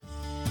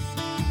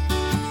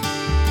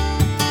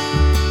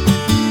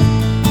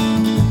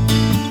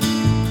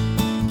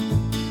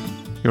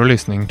You're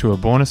listening to a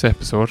bonus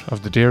episode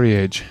of The Dairy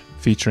Edge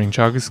featuring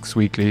Teagasc's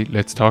weekly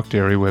Let's Talk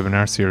Dairy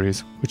webinar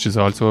series, which is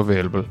also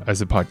available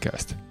as a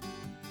podcast.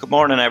 Good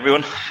morning,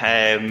 everyone,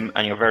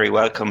 and you're very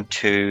welcome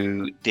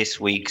to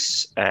this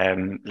week's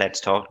Let's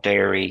Talk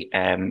Dairy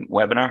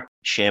webinar.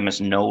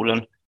 Seamus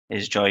Nolan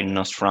is joining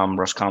us from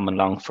Roscommon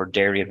Longford,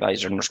 Dairy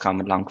Advisor in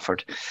Roscommon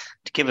Longford,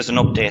 to give us an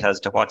update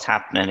as to what's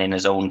happening in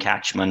his own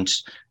catchment,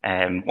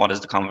 what has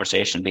the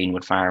conversation been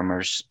with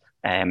farmers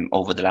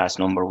over the last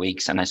number of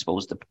weeks, and I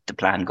suppose the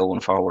plan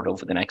going forward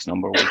over the next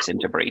number of weeks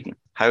into breeding.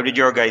 How did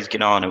your guys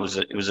get on? It was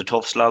a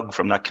tough slog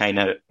from that kind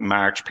of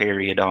March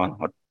period on.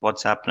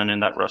 What's happening in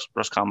that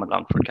Roscommon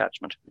Longford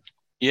catchment?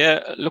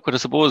 Yeah, look, I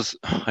suppose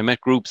I met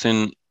groups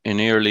in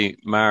early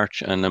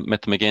March and I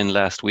met them again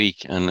last week,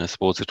 and I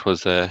suppose it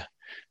was a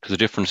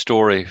different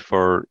story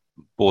for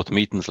both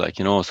meetings,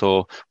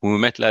 So when we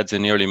met lads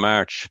in early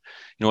March,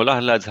 a lot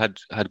of lads had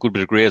a good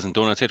bit of grazing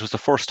done. I'd say it was the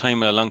first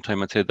time in a long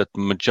time, I'd say that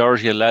the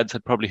majority of lads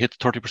had probably hit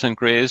 30%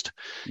 grazed,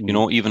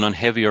 even on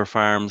heavier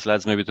farms.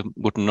 Lads maybe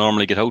wouldn't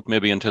normally get out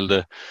maybe until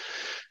the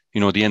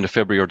end of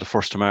February or the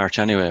 1st of March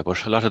anyway,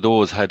 but a lot of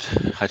those had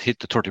hit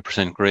the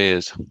 30%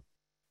 graze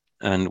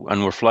and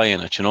were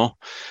flying it,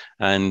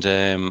 And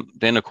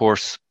then of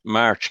course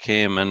March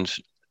came and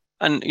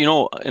in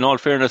all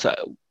fairness,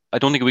 I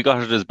don't think we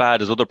got it as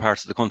bad as other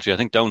parts of the country. I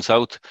think down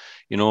south,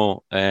 I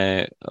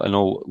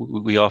know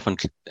we often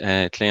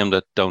claim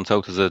that down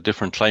south is a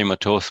different climate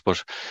to us,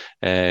 but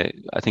I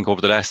think over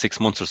the last 6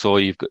 months or so,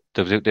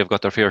 they've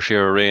got their fair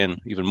share of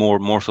rain, even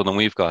more so than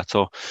we've got.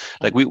 So,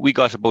 we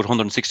got about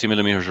 160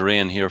 millimeters of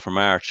rain here for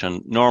March,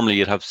 and normally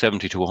you'd have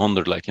 70 to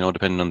 100,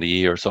 depending on the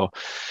year. So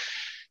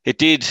it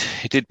did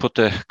put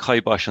the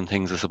kibosh on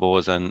things, I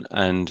suppose. And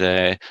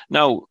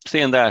now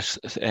saying that,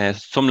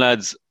 some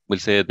lads will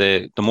say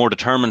the more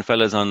determined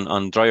fellas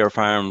on drier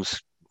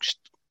farms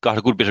got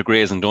a good bit of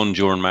grazing done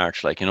during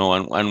March,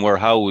 and were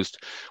housed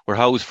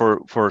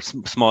for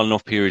small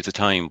enough periods of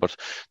time. But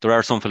there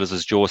are some fellas,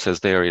 as Joe says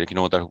there,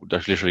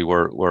 that literally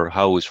were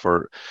housed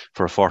for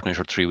a fortnight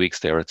or 3 weeks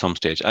there at some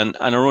stage, and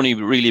are only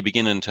really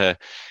beginning to.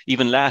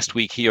 Even last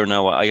week here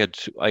now, I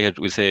had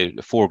we'll say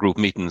 4 group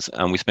meetings,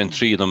 and we spent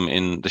 3 of them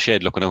in the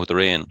shed looking out at the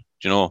rain.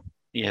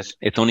 Yes,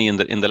 it's only in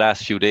the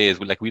last few days.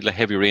 We had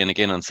heavy rain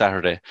again on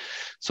Saturday,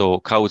 so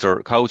cows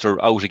are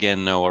out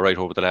again now. All right,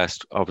 over the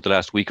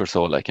last week or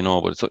so,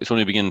 but it's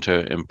only beginning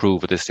to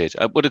improve at this stage.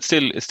 But it's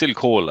still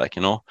cold,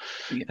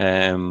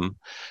 Yeah. And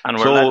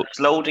we're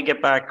slow to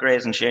get back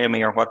grazing,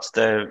 Shamey, or what's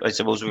the? I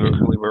suppose we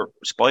were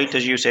spoilt,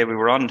 as you say. We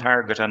were on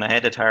target and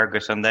ahead of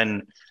target, and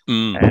then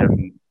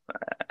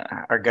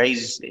our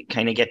guys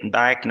kind of getting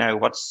back now.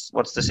 What's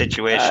the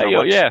situation?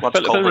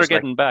 Fellas are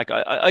getting back.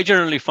 I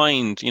generally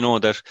find,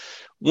 that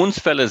once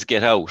fellas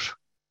get out,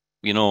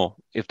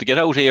 if they get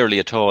out early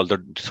at all,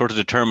 they're sort of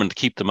determined to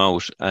keep them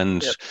out,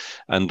 and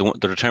they're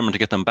determined to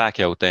get them back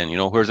out then,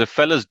 whereas if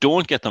fellas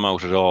don't get them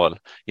out at all,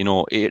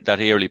 that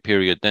early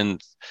period, then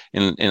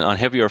on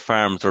heavier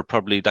farms, they're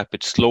probably that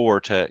bit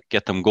slower to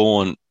get them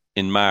going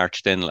in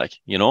March then,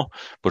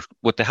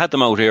 but they had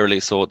them out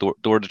early, so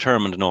they were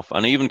determined enough.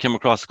 And I even came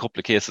across a couple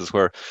of cases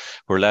where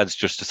lads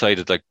just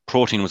decided,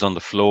 protein was on the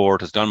floor,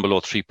 it was down below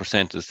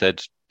 3%, they said,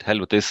 to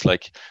hell with this, they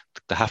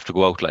have to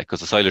go out,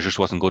 because the silage just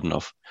wasn't good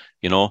enough,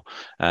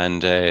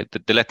 and they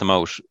let them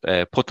out,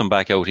 put them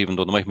back out, even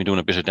though they might be doing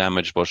a bit of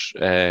damage, but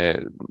they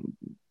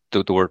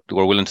were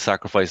willing to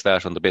sacrifice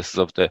that on the basis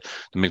of the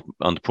milk,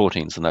 on the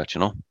proteins and that,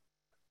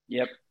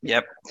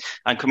 Yep.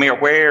 And come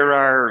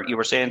here, you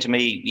were saying to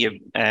me, you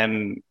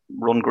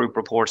run group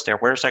reports there.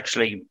 Where's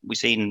actually we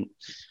seen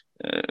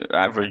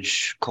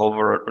average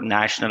cover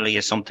nationally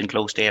is something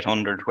close to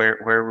 800.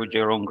 Where would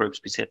your own groups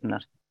be sitting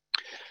at?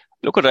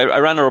 Look, I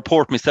ran a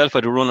report myself.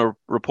 I do run a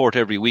report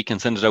every week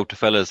and send it out to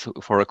fellas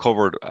for a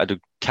cover. I do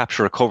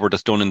capture a cover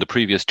that's done in the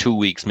previous 2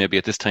 weeks, maybe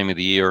at this time of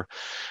the year.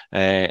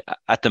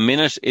 At the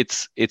minute,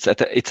 it's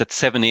at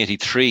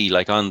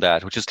 783, on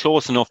that, which is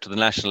close enough to the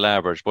national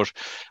average. But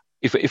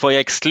if I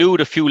exclude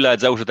a few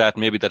lads out of that,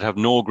 maybe that have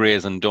no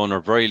grazing done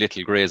or very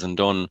little grazing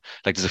done,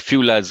 there's a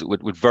few lads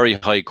with very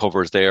high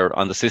covers there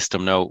on the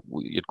system. Now,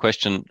 you'd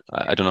question,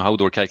 I don't know how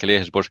they were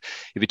calculated, but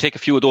if you take a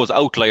few of those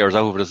outliers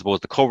out of it, I suppose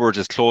the coverage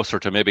is closer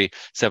to maybe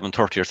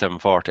 730 or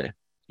 740,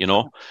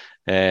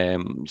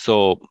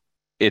 So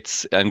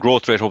and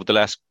growth rate over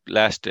the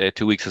last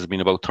 2 weeks has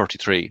been about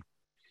 33.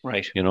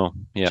 Right.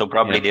 So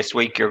probably this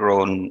week you're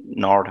growing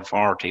north of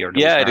 40 or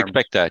I'd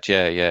expect that.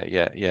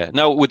 Yeah.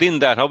 Now within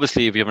that,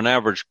 obviously, if you have an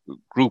average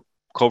group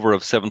cover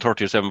of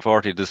 730 or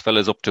 740, this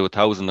fella's up to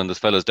 1,000 and this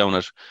fella's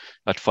down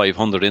at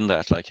 500 in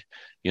that,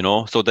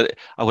 So that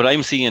what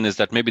I'm seeing is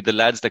that maybe the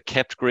lads that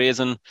kept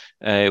grazing,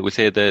 we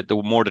say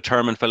the more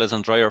determined fellas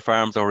on drier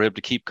farms that were able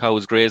to keep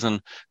cows grazing,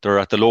 they're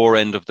at the lower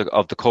end of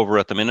the cover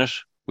at the minute.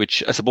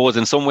 which I suppose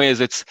in some ways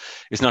it's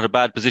not a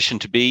bad position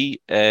to be.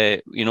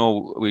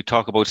 We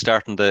talk about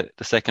starting the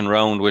second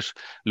round with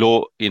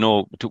low,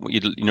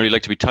 you'd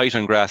like to be tight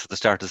on grass at the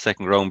start of the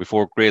second round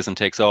before grazing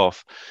takes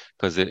off,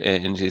 because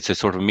it's a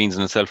sort of means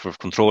in itself of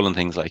controlling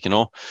things,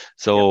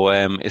 So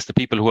it's the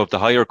people who have the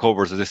higher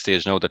covers at this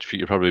stage now that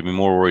you'll probably be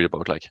more worried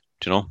about,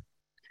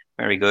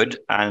 Very good.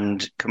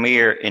 And come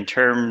here, in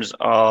terms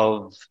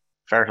of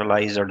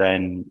fertilizer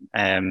then,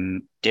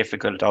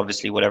 difficult,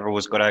 obviously, whatever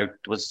was got out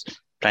was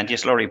plenty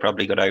of slurry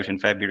probably got out in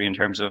February in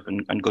terms of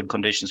and good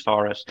conditions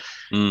for it.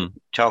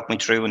 Talk me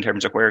through in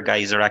terms of where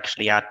guys are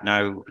actually at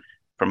now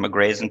from a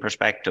grazing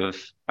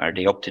perspective. Are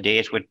they up to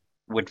date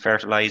with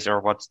fertilizer?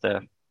 What's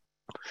the...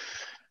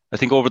 I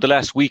think over the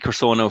last week or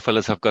so now,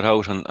 fellas have got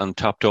out and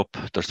topped up.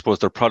 I suppose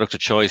their product of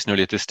choice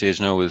nearly at this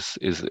stage now is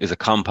a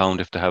compound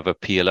if they have a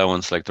P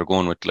allowance, like they're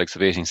going with likes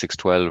of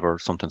 18612 or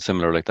something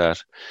similar like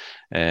that.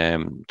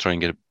 Try and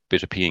get a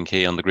bit of P and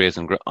K on the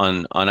grazing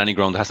on any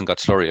ground that hasn't got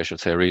slurry, I should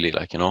say, really,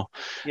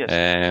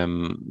 Yes.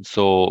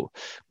 So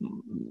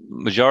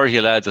majority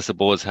of lads, I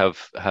suppose, have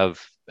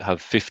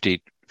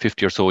 50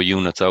 or so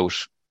units out.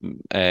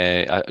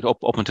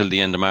 Up until the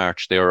end of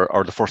March,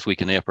 or the first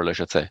week in April, I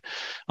should say,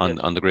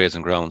 on the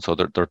grazing ground. So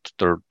they're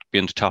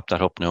beginning to top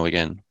that up now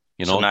again.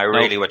 So now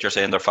really what you're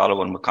saying, they're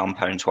following with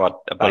compounds,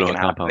 a bag and a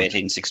half of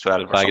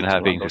 18612 or bag and a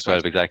half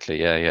 18612,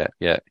 exactly.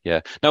 Yeah.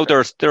 Now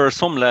there are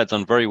some lads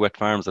on very wet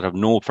farms that have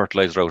no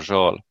fertilizer out at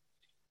all.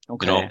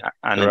 Okay.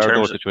 And in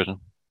terms of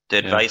the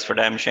advice for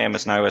them,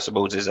 Seamus, now I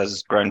suppose is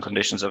as ground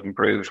conditions have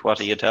improved,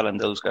 what are you telling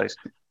those guys?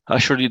 I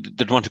surely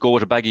they'd want to go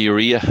with a bag of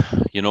urea,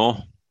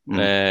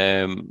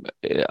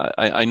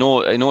 I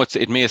know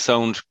it may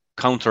sound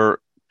counter,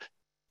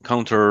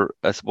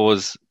 I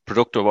suppose,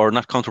 productive, or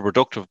not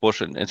counterproductive, but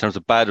in terms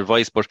of bad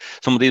advice. But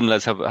some of these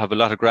lads have a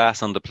lot of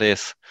grass on the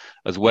place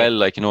as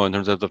well, in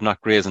terms of they've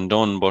not grazing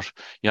done. But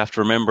you have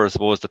to remember, I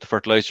suppose, that the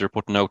fertilizer you're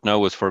putting out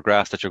now is for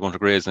grass that you're going to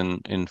graze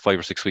in 5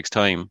 or 6 weeks'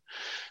 time.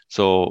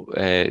 So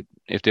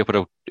if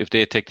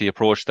they take the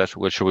approach that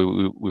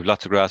we've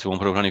lots of grass, we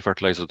won't put out any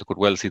fertilizer, they could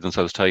well see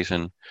themselves tight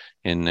in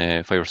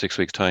 5 or 6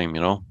 weeks' time.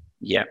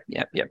 Yeah.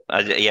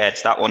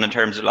 It's that one in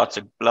terms of lots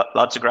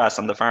of grass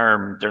on the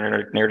farm.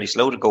 They're nearly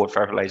slow to go with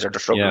fertilizer. They're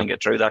struggling to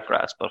get through that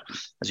grass. But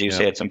as you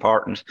say, it's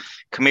important.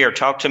 Come here,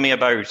 talk to me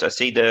about. I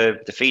see the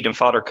Feed and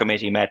Fodder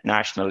Committee met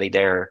nationally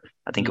there.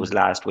 I think it was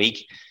last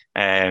week.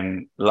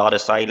 A lot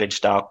of silage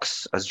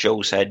stocks, as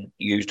Joe said,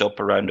 used up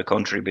around the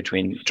country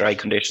between dry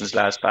conditions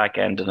last back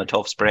end and a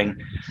tough spring.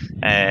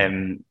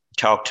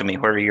 Talk to me.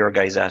 Where are your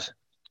guys at?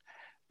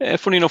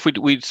 Funny enough,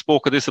 we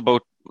spoke of this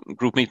about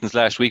group meetings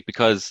last week,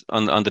 because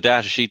on the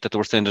data sheet that they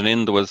were sending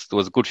in, there was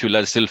a good few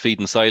lads still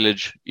feeding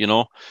silage.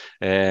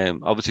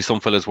 Obviously some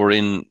fellas were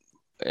in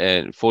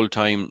full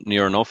time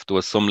near enough. There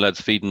was some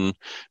lads feeding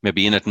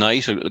maybe in at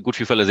night, a good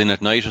few fellas in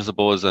at night, I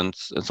suppose, and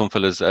some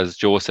fellas, as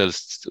Joe says,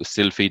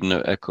 still feeding.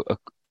 They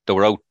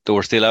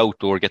were still out.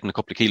 They were getting a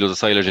couple of kilos of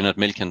silage in at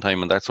milking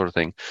time and that sort of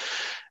thing.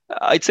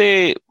 I'd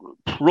say,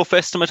 rough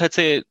estimate,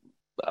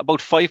 about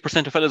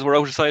 5% of fellas were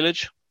out of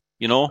silage.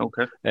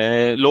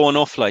 Okay. Low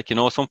enough,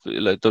 some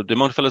the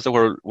amount of fellas that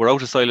were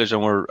out of silage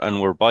and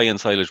were buying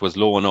silage was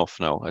low enough.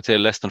 Now I'd say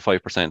less than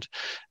 5%.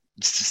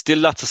 Still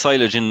lots of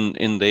silage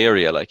in the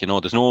area.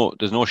 There's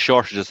no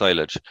shortage of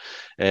silage.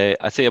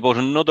 I'd say about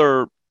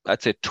another.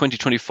 I'd say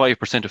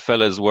 20-25% of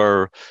fellas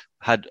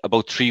had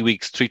about 3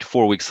 to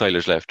 4 weeks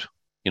silage left.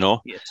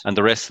 Yes. And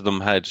the rest of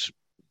them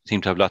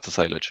seemed to have lots of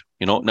silage.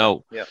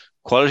 Now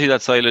quality of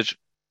that silage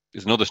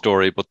is another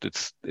story, but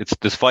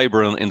there's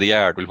fibre in the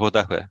yard, we'll put it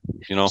that way,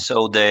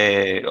 So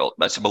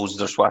I suppose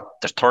there's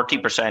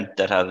 30%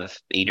 that have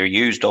either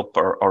used up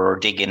or are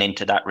digging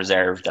into that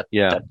reserve that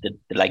they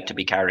like to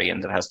be carrying,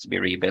 that has to be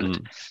rebuilt.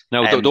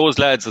 Now those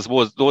lads, I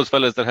suppose, those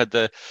fellas that had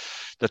the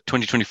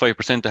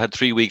 20-25% that had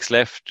 3 weeks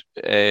left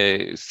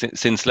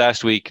since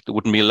last week, there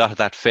wouldn't be a lot of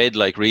that fed,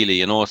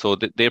 really, so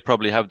they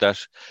probably have the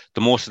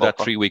most of that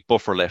 3 week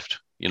buffer left,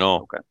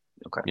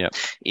 Okay. Yeah.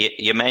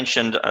 You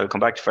mentioned, I'll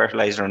come back to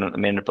fertilizer in a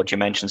minute, but you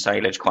mentioned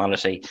silage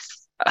quality.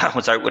 I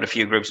was out with a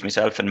few groups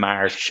myself in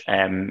March.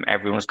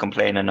 Everyone was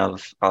complaining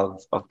of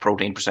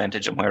protein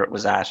percentage and where it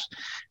was at.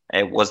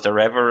 Was there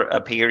ever a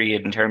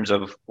period in terms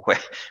of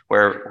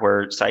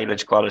where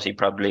silage quality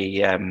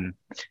probably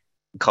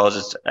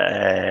causes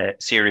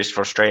serious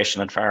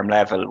frustration at farm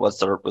level? Was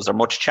there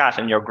much chat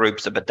in your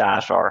groups about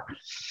that, or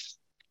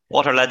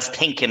what are lads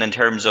thinking in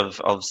terms of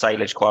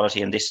silage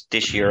quality in this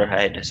year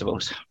ahead, I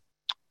suppose?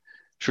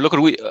 Sure. Look,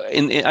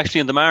 in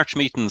the March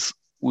meetings,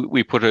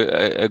 we put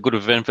a good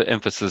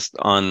emphasis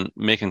on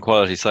making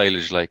quality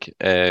silage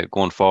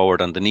going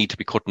forward, and the need to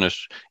be cutting it,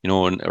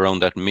 around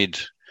that mid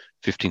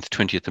 15th to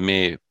 20th of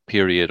May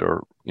period,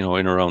 or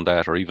in around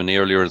that, or even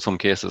earlier in some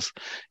cases.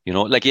 You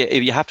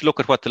have to look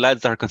at what the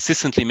lads that are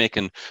consistently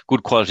making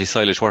good quality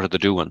silage, what are they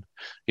doing?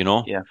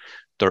 Yeah.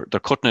 They're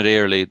cutting it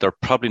early. They're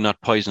probably not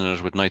poisoning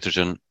it with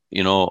nitrogen.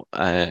 Getting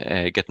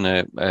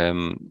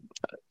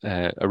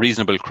a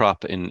reasonable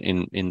crop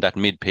in that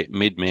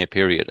mid-May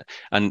period,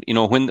 and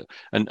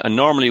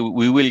normally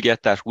we will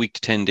get that week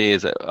to 10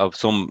 days of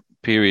some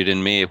period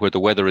in May where the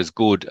weather is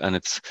good and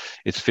it's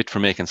fit for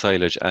making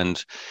silage,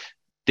 and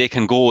they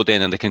can go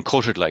then and they can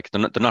cut it. Like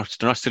they're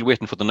not still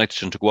waiting for the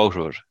nitrogen to go out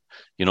of it,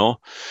 you know.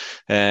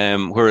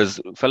 Whereas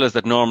fellas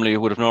that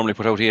would have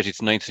put out 80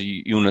 to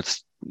 90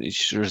 units,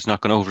 it's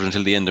not going over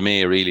until the end of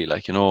May, really,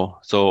 like, you know.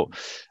 So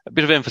a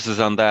bit of emphasis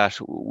on that.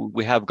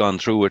 We have gone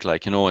through it,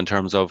 like, you know, in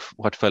terms of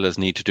what fellas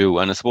need to do.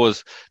 And I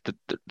suppose that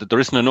there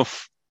isn't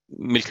enough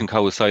milk and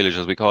cow silage,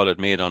 as we call it,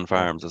 made on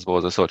farms, I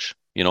suppose, as such,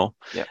 you know.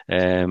 Yeah.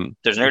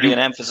 There's nearly an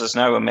emphasis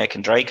now on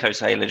making dry cow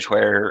silage,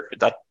 where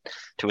that,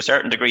 to a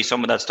certain degree,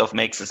 some of that stuff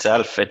makes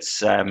itself.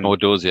 It's it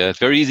does, yeah. It's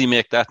very easy to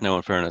make that now,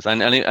 in fairness.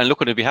 And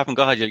look, at it, if you haven't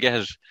got it,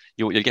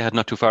 you'll get it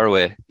not too far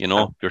away, you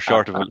know. You're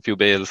short of a few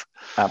bales.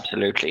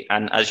 Absolutely.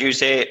 And as you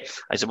say,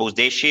 I suppose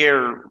this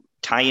year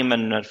time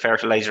and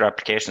fertilizer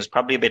application is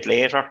probably a bit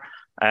later.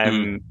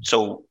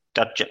 So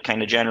that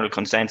kind of general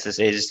consensus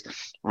is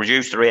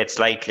reduce the rate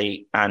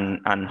slightly and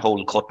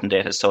hold cutting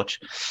date as such.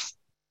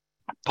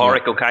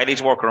 Pádraig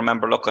O'Kiely's work, I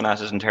remember looking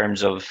at it in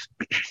terms of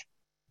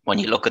when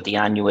you look at the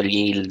annual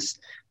yields,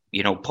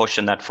 you know,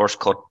 pushing that first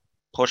cut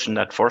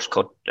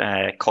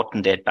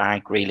cutting date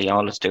back. Really,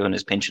 all it's doing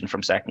is pinching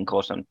from second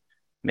cut and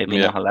maybe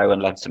not allowing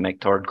lads to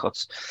make third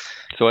cuts.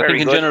 So I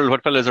think in general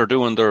what fellas are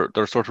doing,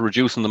 they're sort of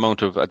reducing the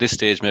amount of, at this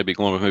stage, maybe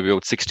going with maybe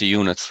about 60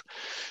 units.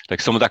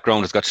 Like some of that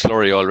ground has got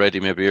slurry already,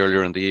 maybe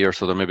earlier in the year,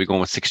 so they're maybe going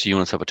with 60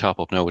 units of a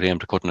top up now with aim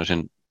to cutting it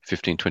in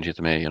 15th, 20th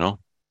of May, you know?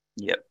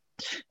 Yep.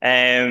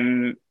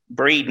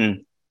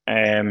 Breeding,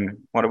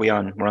 what are we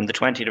on? We're on the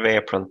 20th of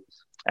April.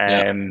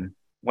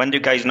 When do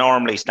guys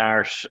normally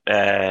start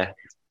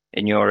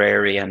in your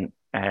area,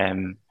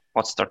 and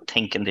what's their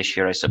thinking this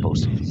year, I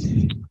suppose?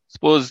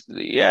 Look,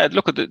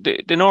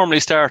 they normally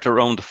start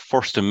around the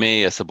 1st of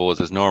May, I suppose,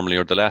 is normally,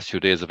 or the last few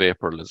days of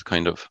April is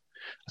kind of,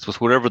 I suppose,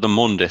 wherever the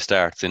Monday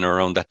starts in or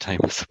around that time,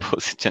 I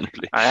suppose,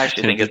 generally. I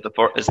actually think it's the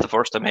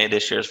 1st of May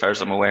this year, as far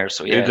as I'm aware.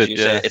 So yeah, but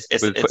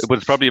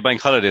it's probably a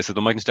bank holiday, so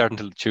they mightn't start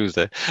until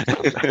Tuesday.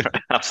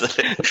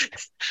 Absolutely.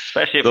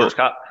 Especially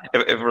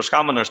if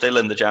Roscommon are still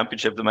in the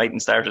championship, they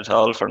mightn't start at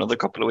all for another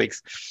couple of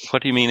weeks.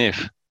 What do you mean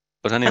if?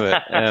 But anyway,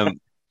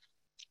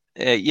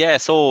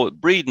 so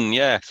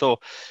breeding, so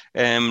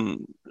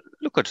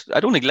look, I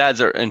don't think lads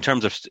are, in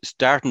terms of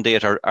starting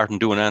date, aren't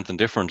doing anything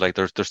different. Like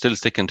they're still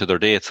sticking to their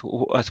dates.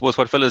 I suppose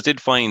what fellas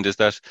did find is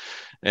that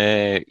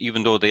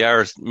even though they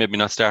are maybe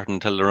not starting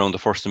until around the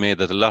 1st of May,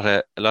 that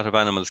a lot of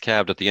animals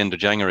calved at the end of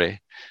January,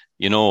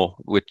 you know,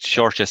 with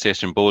short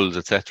gestation bulls,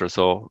 etc.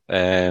 So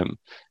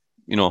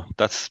you know,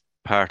 that's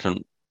part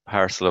and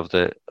parcel of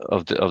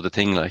the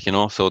thing, like, you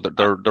know. So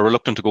they're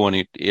reluctant to go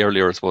any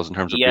earlier, I suppose, in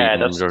terms of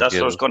that's what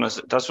I was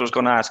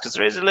going to ask, because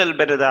there is a little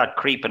bit of that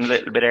creeping a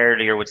little bit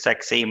earlier with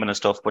sex semen and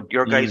stuff, but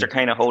your guys are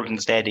kind of holding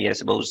steady, I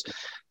suppose.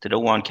 They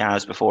don't want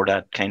calves before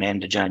that kind of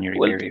end of January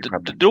period.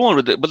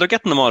 But they're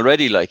getting them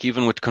already, like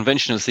even with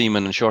conventional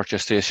semen and short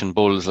gestation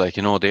bulls, like,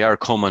 you know, they are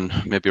coming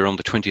maybe around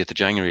the 20th of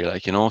January,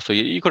 like, you know. So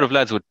you could have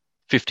lads with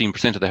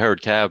 15% of the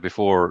herd calve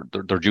before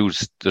their due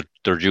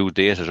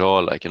date at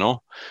all, like, you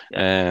know.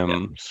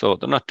 So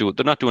they're not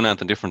doing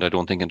anything different, I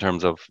don't think, in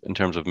terms of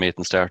mate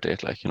and start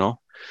date, like, you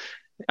know.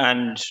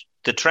 And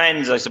the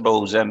trends, I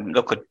suppose,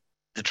 the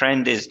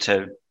trend is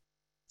to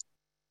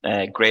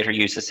greater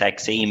use of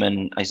sex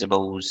semen, I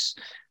suppose.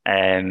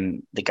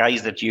 The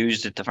guys that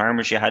used it, the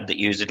farmers you had that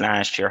used it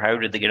last year, how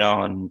did they get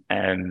on?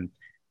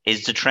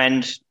 Is the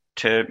trend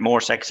to more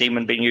sex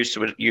semen being used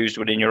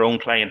within your own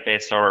client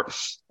base, or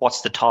what's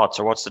the thoughts,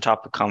 or what's the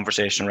topic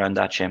conversation around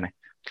that, Jamie?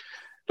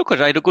 Look,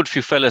 I had a good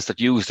few fellas that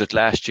used it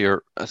last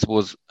year, I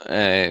suppose,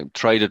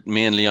 tried it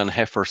mainly on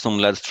heifer. Some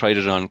lads tried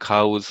it on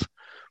cows.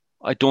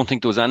 I don't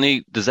think there was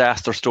any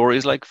disaster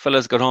stories. Like,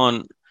 fellas got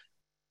on,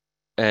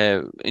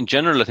 in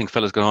general, I think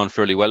fellas got on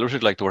fairly well with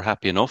it, like they were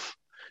happy enough.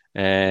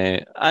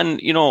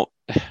 And, you know,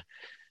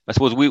 I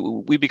suppose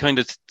we'd be kind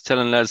of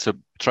telling lads to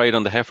try it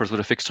on the heifers with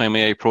a fixed time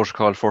AI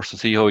protocol first and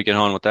see how we get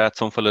on with that.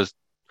 Some fellas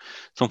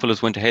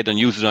went ahead and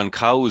used it on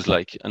cows,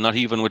 like, and not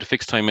even with a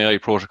fixed time AI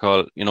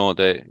protocol, you know,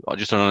 they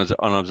just on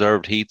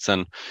unobserved heats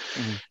and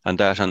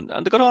that, and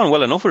they got on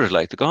well enough with it,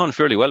 like they got on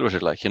fairly well with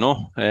it, like, you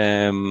know.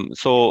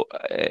 So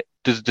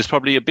there's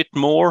probably a bit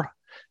more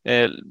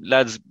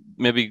lads,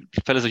 maybe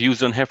fellas that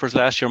used it on heifers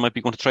last year might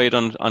be going to try it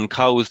on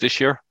cows this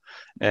year.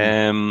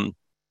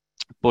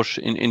 But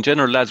in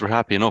general, lads were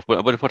happy enough.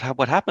 But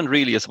what happened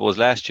really, I suppose,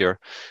 last year,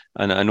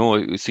 and I know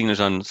we've seen it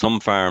on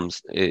some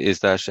farms, is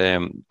that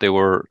they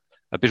were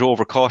a bit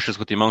overcautious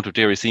with the amount of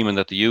dairy semen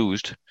that they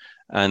used,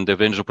 and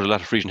they've ended up with a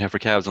lot of Frisian heifer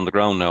calves on the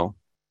ground now,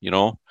 you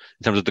know,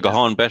 in terms of they got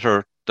on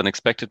better than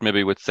expected,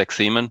 maybe with sex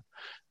semen,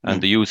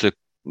 and they use a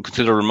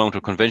considerable amount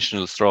of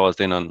conventional straws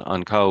then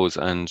on cows,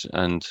 and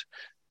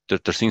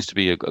there seems to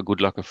be a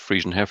good lot of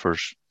Frisian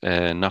heifers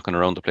knocking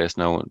around the place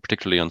now,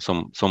 particularly on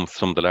some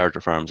of the larger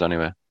farms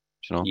anyway.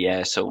 You know?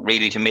 Yeah, so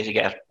really to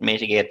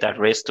mitigate that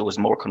risk, there was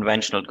more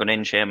conventional going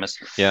in, Seamus.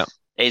 Yeah.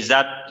 Is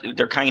that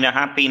they're kind of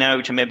happy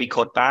now to maybe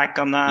cut back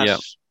on that?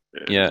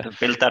 Yeah. They've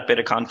built that bit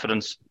of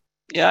confidence.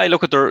 Yeah, I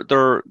look at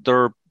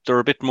they're they're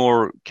a bit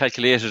more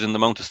calculated in the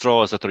amount of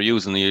straws that they're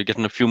using. You're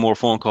getting a few more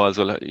phone calls.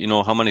 Well,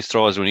 how many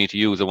straws do we need to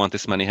use? I want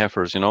this many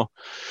heifers.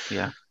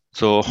 Yeah.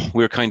 So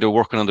we're kind of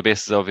working on the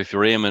basis of if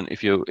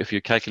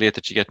you calculate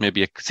that you get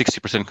maybe a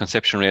 60%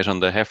 conception rate on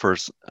the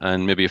heifers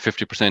and maybe a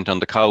 50% on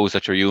the cows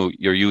that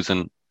you're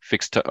using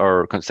fixed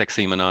or sex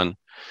semen on,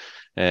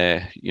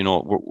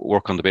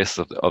 work on the basis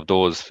of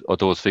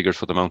those figures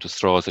for the amount of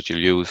straws that you'll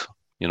use.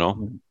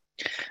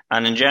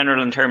 And in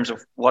general, in terms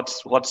of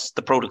what's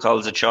the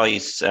protocols of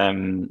choice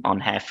on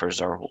heifers,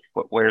 or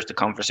where's the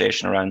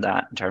conversation around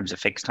that in terms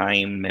of fixed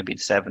time, maybe the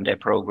 7-day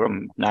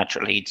program,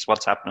 natural heats,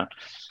 what's happening?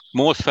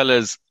 Most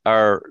fellas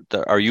are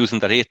using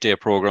that 8-day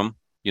program,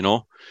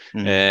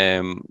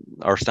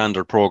 our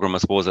standard program, I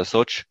suppose, as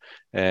such.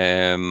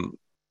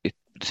 It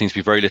seems to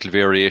be very little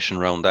variation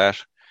around that.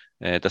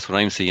 That's what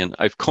I'm seeing.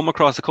 I've come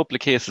across a couple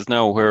of cases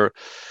now where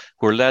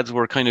lads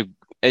were kind of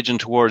edging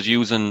towards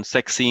using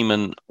sex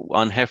semen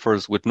on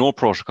heifers with no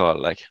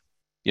protocol,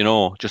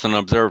 just on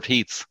observed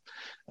heats.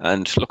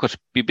 And look, I'd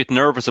be a bit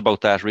nervous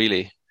about that,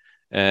 really,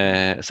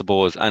 I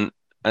suppose. And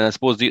I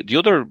suppose the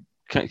other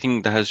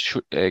thing that has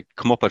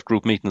come up at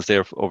group meetings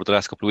there over the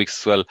last couple of weeks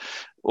as well,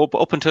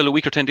 up until a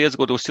week or 10 days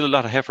ago, there was still a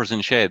lot of heifers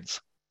in sheds,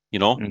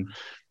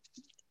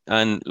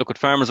 And look,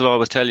 farmers will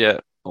always tell you,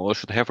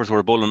 the heifers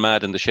were bulling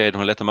mad in the shed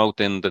when I let them out,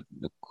 then that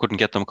couldn't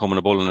get them coming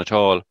a bulling at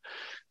all.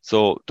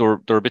 So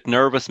they're a bit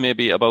nervous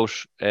maybe about,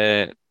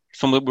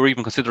 some were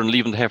even considering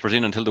leaving the heifers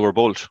in until they were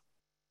bulled,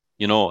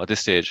 at this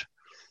stage.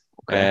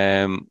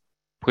 Okay.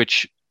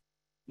 Which,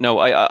 now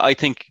I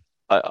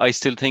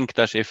still think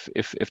that if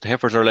the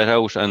heifers are let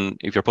out and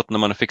if you're putting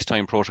them on a fixed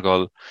time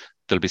protocol,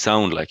 they'll be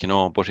sound,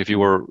 but if you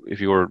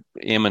were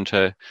aiming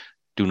to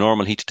do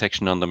normal heat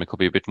detection on them, it could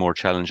be a bit more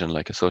challenging,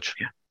 as such.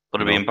 Yeah. But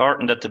it'd be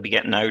important that they'll be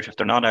getting out. If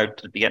they're not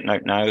out, they'll be getting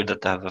out now,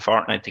 that they have a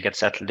fortnight to get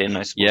settled in,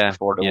 I suppose,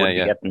 before they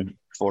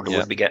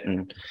would be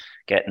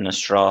getting a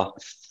straw.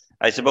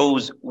 I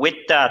suppose with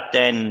that,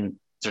 then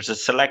there's a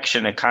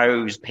selection of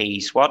cows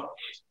piece. What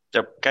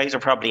the guys are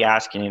probably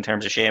asking in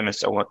terms of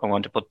Seamus, I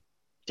want to put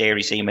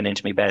dairy semen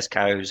into my best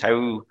cows.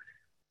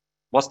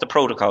 What's the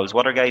protocols?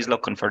 What are guys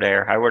looking for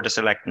there? How are they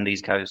selecting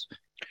these cows?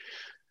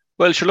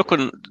 Well,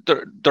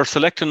 they're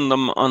selecting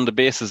them on the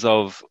basis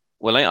of,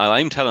 well,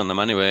 I'm telling them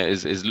anyway,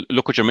 is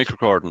look at your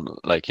microcordon,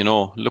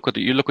 look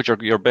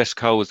at your best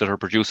cows that are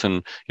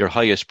producing your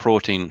highest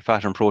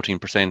fat and protein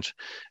percent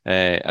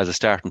as a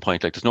starting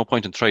point. There's no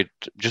point in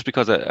just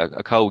because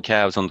a cow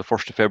calves on the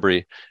 1st of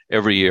February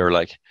every year,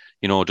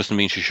 doesn't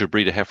mean she should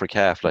breed a heifer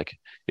calf,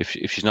 if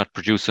she's not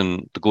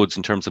producing the goods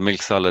in terms of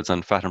milk solids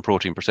and fat and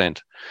protein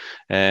percent.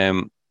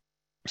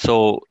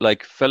 So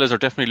fellas are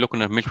definitely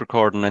looking at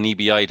microcordon and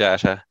EBI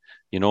data.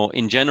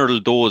 In general,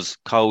 those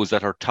cows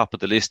that are top of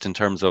the list in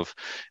terms of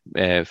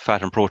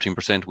fat and protein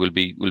percent will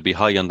be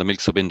high on the milk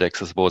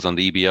subindex, I suppose, on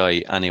the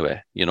EBI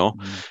anyway,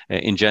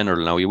 in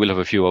general. Now, you will have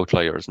a few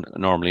outliers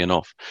normally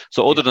enough.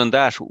 So other than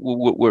that,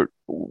 we're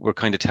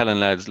kind of telling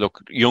lads, look,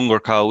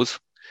 younger cows,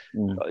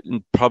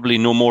 probably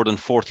no more than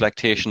 4th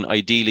lactation,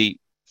 ideally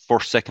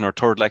 1st, 2nd or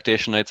 3rd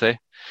lactation, I'd say.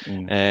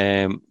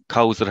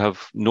 Cows that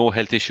have no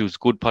health issues,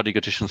 good body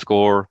condition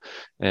score,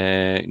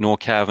 no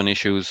calving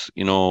issues,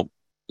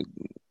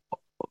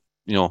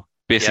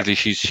 basically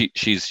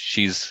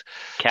she's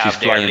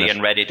calved early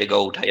and ready to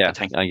go type of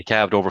thing. And you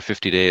calved over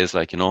 50 days,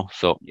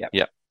 so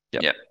yeah.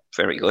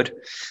 Very good.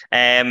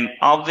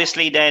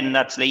 Obviously then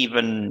that's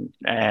leaving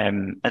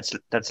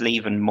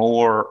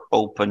more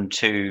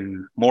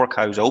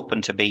cows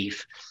open to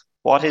beef.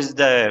 What is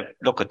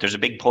there's a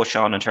big push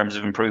on in terms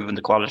of improving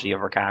the quality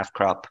of our calf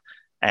crop.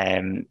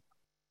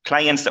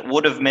 Clients that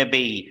would have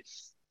maybe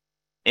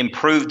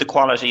improved the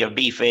quality of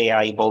beef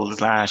AI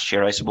bulls last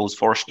year, I suppose,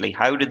 firstly,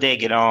 how did they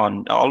get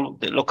on?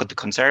 The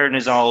concern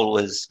is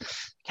always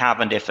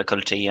calving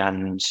difficulty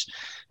and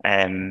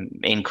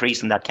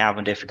increasing that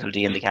calving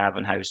difficulty in the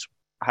calving house.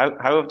 How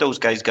have those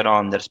guys got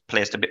on that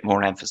placed a bit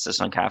more emphasis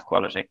on calf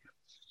quality?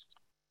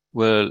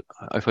 Well,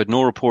 I've had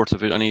no reports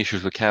of any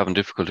issues with calving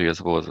difficulty, I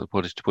suppose, to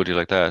put it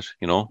like that,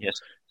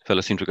 Yes. The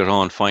fellas seem to get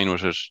on fine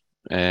with it.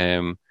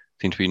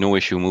 Seem to be no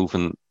issue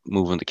moving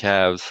the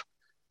calves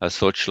as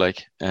such,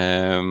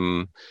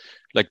 in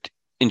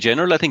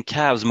general, I think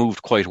calves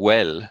moved quite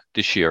well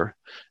this year.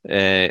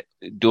 The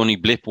only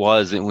blip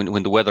was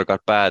when the weather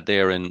got bad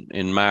there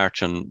in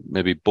March, and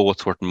maybe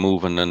boats weren't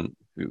moving and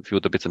a few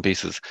other bits and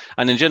pieces.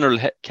 And in general,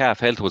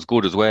 calf health was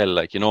good as well.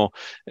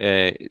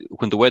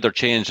 When the weather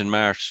changed in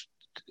March,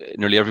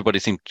 nearly everybody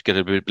seemed to get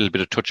a little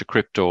bit of touch of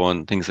crypto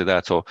and things like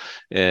that. So,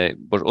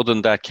 but other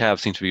than that,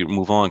 calves seem to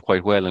move on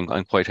quite well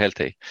and quite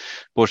healthy.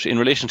 But in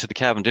relation to the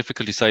calving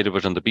difficulty side of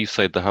it, on the beef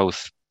side of the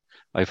house,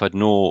 I've had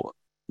no,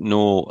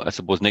 I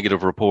suppose,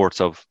 negative reports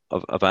of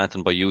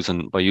anything by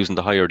using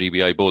the higher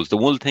DBI bulls. The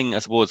one thing I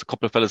suppose a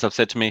couple of fellas have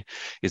said to me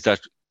is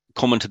that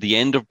coming to the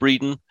end of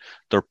breeding,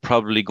 they're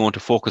probably going to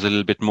focus a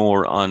little bit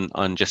more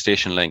on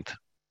gestation length.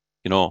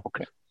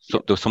 Okay.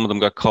 So some of them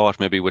got caught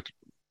maybe with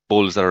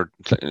bulls that are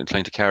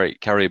trying to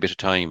carry a bit of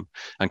time,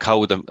 and a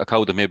cow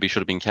that maybe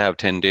should have been calved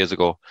 10 days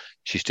ago,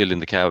 she's still in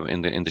the calf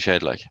in the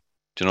shed,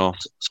 Do you know?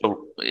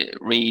 So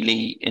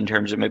really, in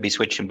terms of maybe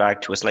switching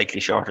back to a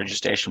slightly shorter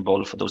gestation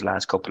bull for those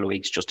last couple of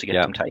weeks, just to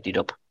get them tidied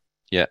up.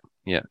 Yeah,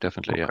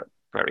 definitely, okay.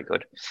 Very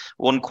good.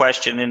 One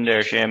question in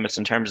there, Seamus,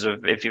 in terms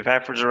of if you've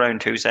heifers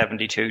around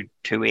 270 to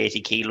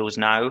 280 kilos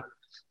now,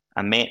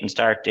 and mating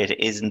start date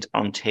isn't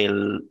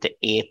until the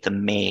 8th of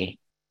May,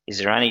 is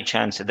there any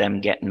chance of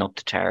them getting up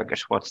to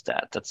target? What's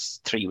that?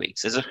 That's 3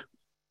 weeks, is it?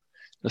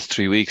 That's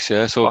 3 weeks,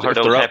 yeah. So what are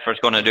those heifers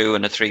going to do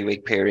in a 3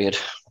 week period?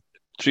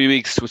 3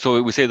 weeks.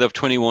 So we say they have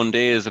 21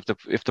 days if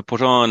they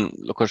put on.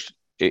 Look at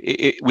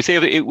we say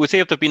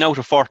if they've been out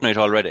a fortnight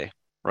already,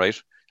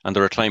 right? And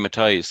they're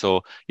acclimatized.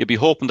 So you'd be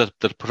hoping that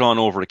they'll put on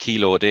over a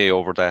kilo a day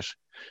over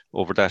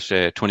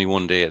that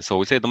 21 days. So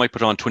we say they might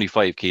put on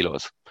 25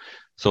 kilos.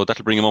 So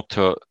that'll bring them up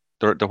to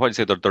they're what do you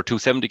say? They're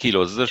 270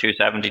 kilos, is it?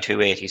 270,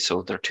 280.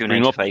 So they're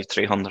 295,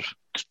 300.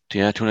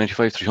 Yeah,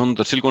 295, 300.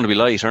 They're still going to be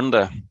light, aren't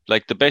they?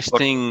 Like the best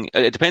thing,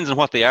 it depends on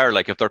what they are.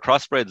 Like if they're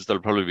crossbreds, they'll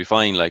probably be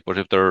fine. Like, but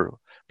if they're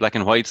black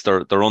and whites,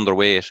 they're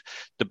underweight.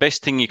 The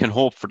best thing you can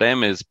hope for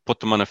them is put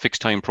them on a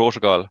fixed time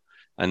protocol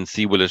and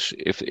see will it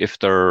if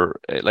they're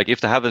like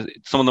if they have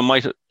some of them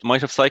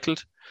might have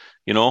cycled,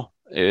 you know.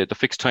 The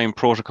fixed time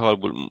protocol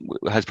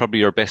has probably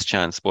your best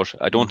chance, but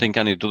I don't think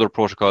any of the other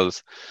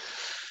protocols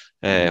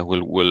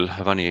will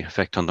have any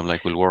effect on them.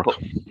 Like will work.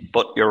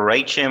 But you're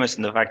right, Seamus,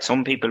 in the fact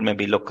some people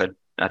maybe look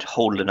at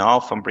holding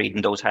off on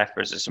breeding those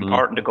heifers. It's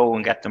important to go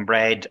and get them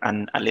bred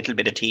and a little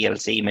bit of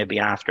TLC maybe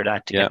after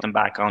that to get them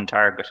back on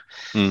target.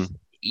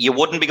 You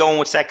wouldn't be going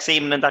with sex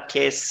semen in that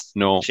case,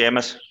 no,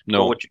 Seamus?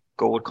 No.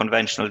 Go with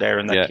conventional there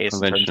in that case.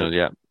 Conventional,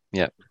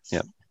 yeah.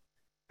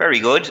 Very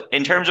good.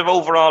 In terms of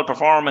overall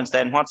performance,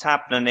 then what's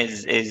happening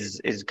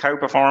is cow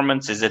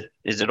performance. Is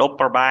it up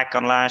or back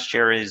on last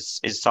year?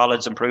 Is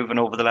solids improving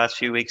over the last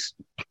few weeks?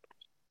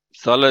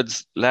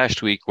 Solids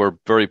last week were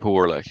very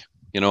poor. Like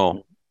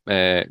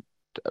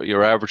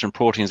your average in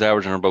proteins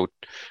averaging about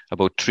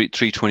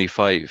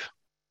 325.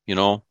 You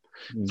know.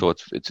 So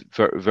it's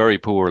very, very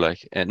poor.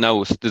 Like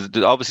now, there's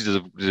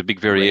a big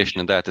variation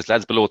in that. There's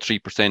lads below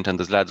 3% and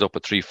there's lads up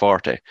at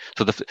 340.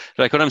 So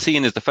like what I'm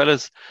seeing is the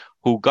fellas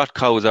who got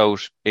cows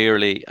out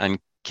early and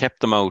kept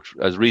them out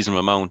as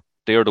reasonable amount.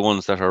 They're the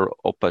ones that are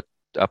up at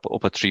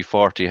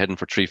 340, heading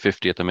for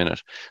 350 at the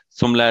minute.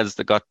 Some lads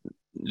that got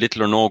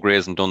little or no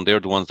grazing done, they're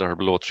the ones that are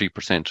below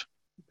 3%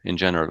 in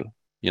general.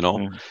 You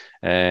know,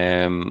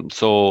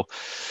 so.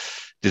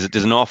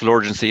 There's an awful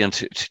urgency and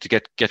to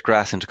get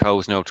grass into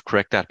cows now to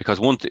correct that, because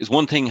one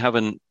thing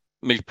having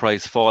milk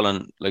price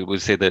fallen, like we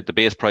say the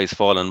base price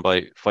fallen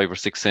by 5 or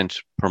 6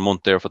 cents per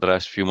month there for the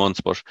last few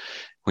months, but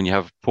when you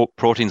have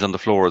proteins on the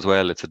floor as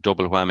well, it's a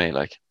double whammy.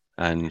 Like,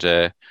 and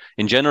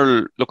in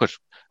general, look at,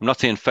 I'm not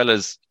saying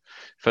fellas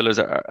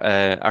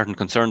aren't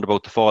concerned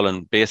about the fall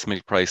in base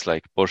milk price,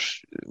 like, but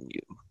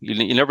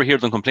you never hear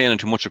them complaining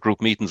too much at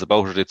group meetings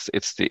about it.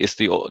 It's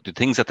the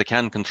things that they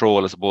can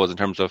control, I suppose, in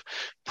terms of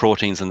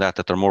proteins and that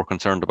they're more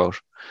concerned about.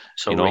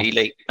 So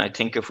really, I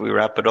think if we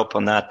wrap it up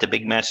on that, the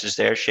big message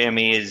there,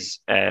 Shamey, is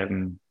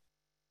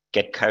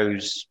get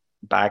cows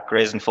back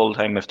grazing full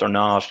time. If they're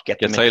not, get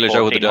them silage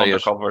out of the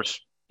diet. Covers.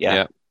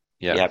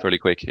 Yeah, fairly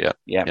quick.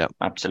 Yeah,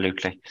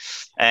 absolutely.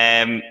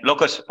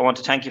 Lucas, I want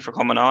to thank you for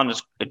coming on.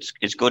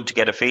 It's good to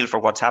get a feel for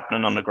what's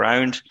happening on the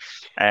ground.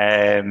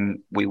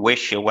 We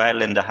wish you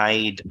well in the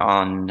hide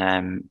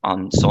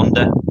on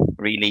Sunday.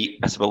 Really,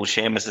 I suppose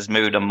Seamus's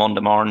mood on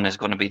Monday morning is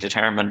going to be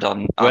determined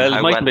on well,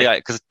 it might be,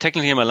 because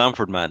technically I'm a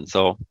Lamford man,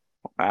 so.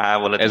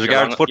 As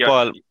regards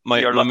football,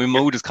 my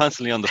mood is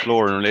constantly on the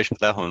floor in relation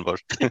to that one.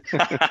 But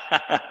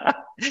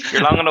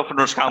you're long enough in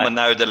Roscommon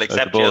now; they'll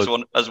accept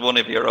you as one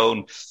of your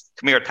own.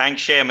 Come here,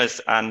 thanks,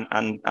 Seamus,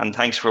 and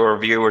thanks for our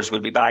viewers.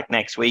 We'll be back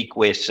next week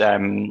with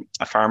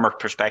a farmer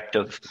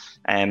perspective.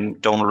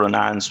 Donal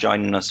Ronan's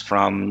joining us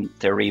from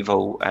the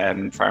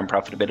Revo Farm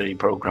Profitability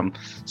Programme,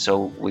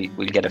 so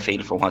we'll get a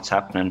feel for what's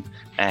happening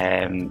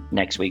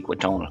next week with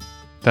Donal.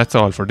 That's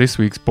all for this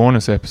week's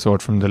bonus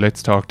episode from the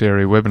Let's Talk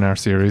Dairy webinar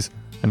series,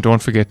 and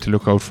don't forget to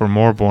look out for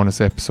more bonus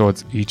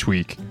episodes each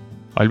week.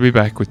 I'll be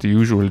back with the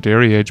usual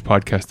Dairy Age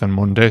podcast on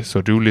Monday,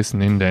 so do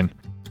listen in then.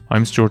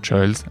 I'm Stuart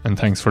Childs, and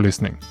thanks for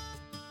listening.